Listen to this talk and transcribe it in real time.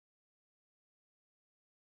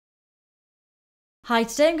Hi,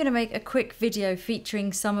 today I'm going to make a quick video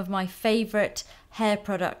featuring some of my favourite hair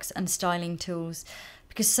products and styling tools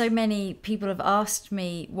because so many people have asked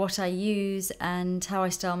me what I use and how I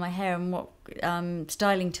style my hair and what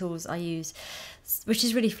styling tools I use, which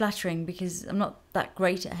is really flattering because I'm not that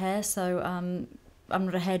great at hair, so I'm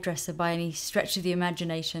not a hairdresser by any stretch of the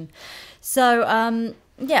imagination. So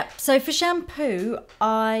so for shampoo,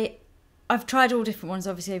 I've tried all different ones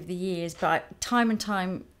obviously over the years, but time and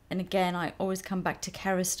time and again I always come back to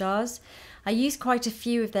Kerastars. I use quite a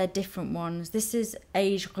few of their different ones. This is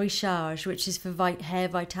Age Recharge, which is for hair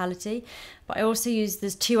vitality, but I also use,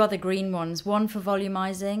 there's two other green ones, one for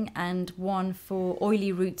volumizing and one for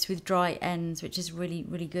oily roots with dry ends, which is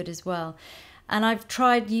really good as well. And I've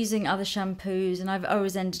tried using other shampoos and I've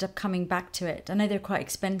always ended up coming back to it. I know they're quite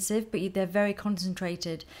expensive, but they're very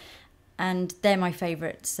concentrated and they're my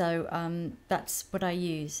favourite, so that's what I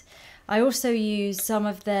use. I also use some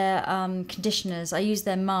of their conditioners. I use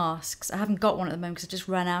their masks. I haven't got one at the moment because I just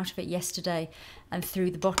ran out of it yesterday and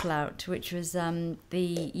threw the bottle out, which was the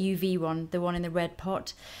UV one, the one in the red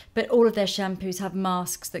pot. But all of their shampoos have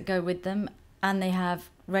masks that go with them, and they have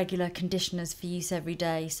regular conditioners for use every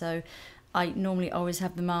day. So I normally always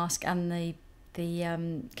have the mask and the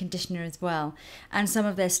conditioner as well. And some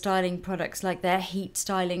of their styling products, like their heat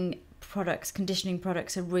styling products, conditioning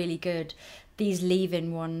products, are really good. These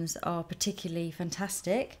leave-in ones are particularly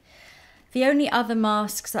fantastic. The only other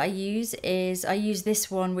masks that I use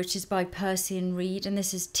this one, which is by Percy and Reed, and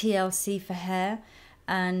this is TLC for hair,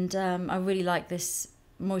 and I really like this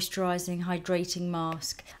moisturizing, hydrating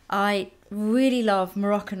mask. I really love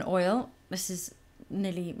Moroccan oil. This is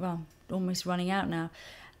nearly, well, almost running out now.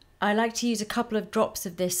 I like to use a couple of drops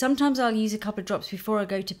of this. Sometimes I'll use a couple of drops before I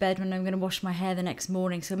go to bed when I'm going to wash my hair the next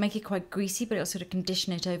morning. So it'll make it quite greasy, but it'll sort of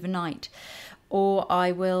condition it overnight. Or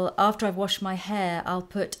I will, after I've washed my hair, I'll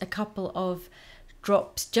put a couple of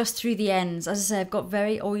drops just through the ends. As I say, I've got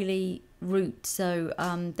very oily roots, so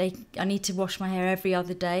I need to wash my hair every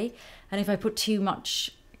other day. And if I put too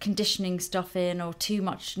much conditioning stuff in or too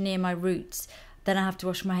much near my roots, then I have to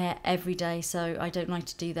wash my hair every day, so I don't like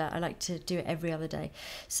to do that. I like to do it every other day.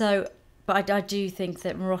 So, but I do think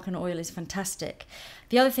that Moroccan oil is fantastic.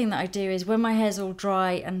 The other thing that I do is when my hair's all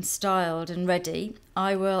dry and styled and ready,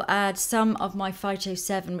 I will add some of my Phyto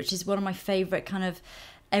 7, which is one of my favourite kind of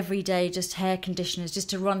everyday just hair conditioners, just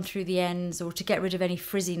to run through the ends or to get rid of any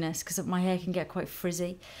frizziness, because my hair can get quite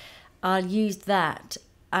frizzy. I'll use that,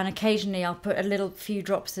 and occasionally I'll put a few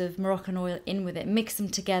drops of Moroccan oil in with it, mix them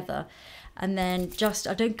together, and then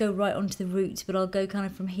I don't go right onto the roots, but I'll go kind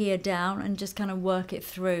of from here down and just kind of work it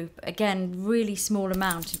through. Again, really small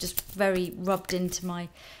amount and just very rubbed into my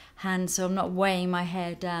hands, so I'm not weighing my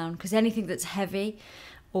hair down, because anything that's heavy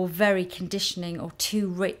or very conditioning or too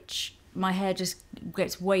rich, my hair just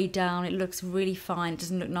gets weighed down. It looks really fine, it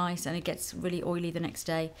doesn't look nice, and it gets really oily the next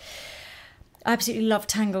day. I absolutely love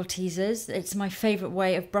Tangle Teasers. It's my favourite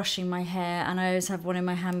way of brushing my hair, and I always have one in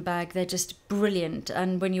my handbag. They're just brilliant,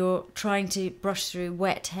 and when you're trying to brush through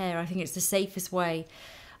wet hair, I think it's the safest way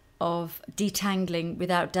of detangling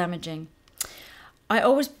without damaging. I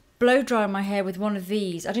always blow dry my hair with one of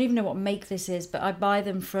these. I don't even know what make this is, but I buy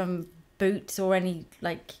them from Boots or any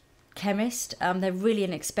like chemist. They're really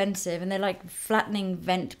inexpensive, and they're like flattening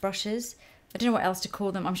vent brushes. I don't know what else to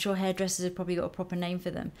call them. I'm sure hairdressers have probably got a proper name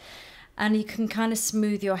for them. And you can kind of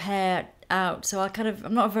smooth your hair out. So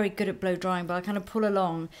I'm not very good at blow drying, but I kind of pull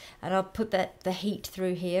along and I'll put the heat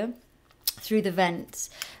through here, through the vents,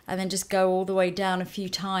 and then just go all the way down a few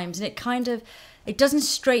times. And it doesn't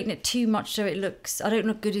straighten it too much, so I don't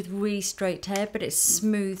look good with really straight hair, but it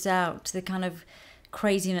smooths out the kind of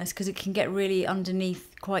craziness, because it can get really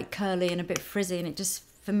underneath quite curly and a bit frizzy, and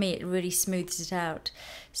for me, it really smooths it out.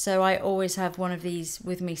 So I always have one of these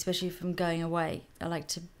with me, especially if I'm going away. I like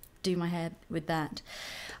to do my hair with that.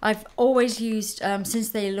 I've always used, since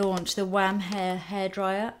they launched, the Wham Hair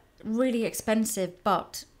hairdryer. Really expensive,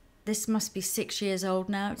 but this must be 6 years old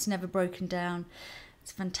now. It's never broken down.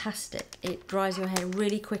 It's fantastic. It dries your hair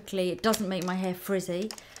really quickly. It doesn't make my hair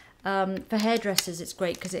frizzy. For hairdressers, it's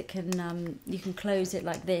great because you can close it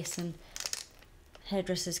like this, and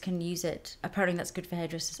hairdressers can use it. Apparently that's good for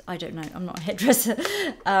hairdressers. I don't know, I'm not a hairdresser.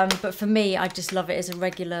 But for me, I just love it as a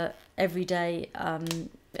regular, everyday,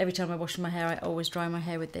 every time I wash my hair, I always dry my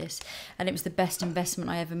hair with this. And it was the best investment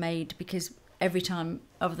I ever made, because every time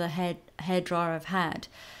of the hairdryer I've had,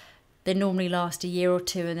 they normally last a year or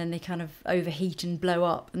two, and then they kind of overheat and blow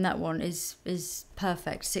up. And that one is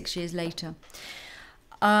perfect 6 years later.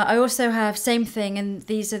 I also have same thing, and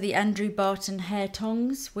these are the Andrew Barton hair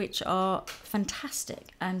tongs, which are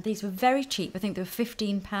fantastic. And these were very cheap. I think they were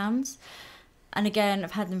 £15. And again,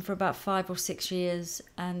 I've had them for about 5 or 6 years,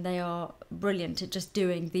 and they are brilliant at just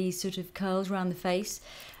doing these sort of curls around the face,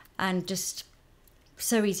 and just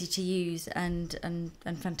so easy to use and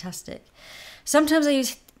fantastic. Sometimes I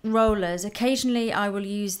use rollers. Occasionally I will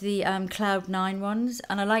use the Cloud 9 ones,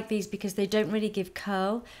 and I like these because they don't really give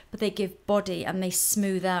curl, but they give body and they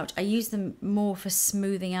smooth out. I use them more for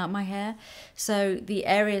smoothing out my hair. So the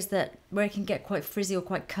areas where it can get quite frizzy or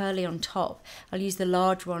quite curly on top, I'll use the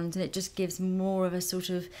large ones, and it just gives more of a sort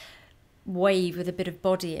of wave with a bit of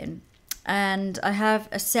body in. And I have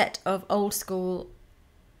a set of old school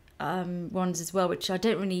ones as well, which I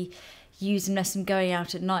don't really use unless I'm going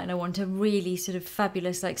out at night and I want a really sort of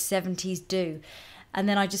fabulous like 70s do. And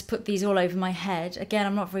then I just put these all over my head. Again,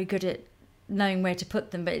 I'm not very good at knowing where to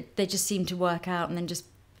put them, but they just seem to work out, and then just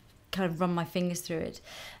kind of run my fingers through it.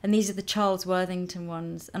 And these are the Charles Worthington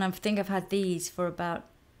ones, and I think I've had these for about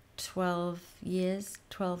 13 years,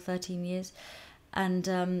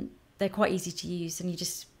 and they're quite easy to use, and you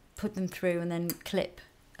just put them through and then clip,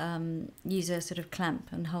 use a sort of clamp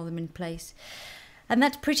and hold them in place. And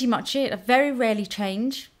that's pretty much it. I very rarely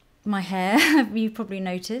change my hair. You've probably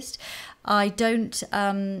noticed. I don't,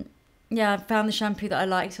 I found the shampoo that I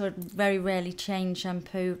like, so I very rarely change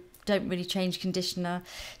shampoo. Don't really change conditioner.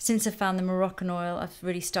 Since I found the Moroccan oil, I've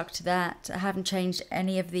really stuck to that. I haven't changed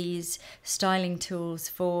any of these styling tools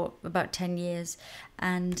for about 10 years.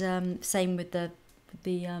 And same with the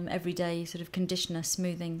everyday sort of conditioner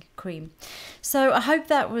smoothing cream. So I hope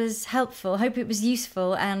that was helpful. I hope it was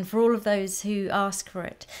useful, and for all of those who asked for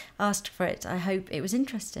it, I hope it was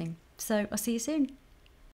interesting. So I'll see you soon.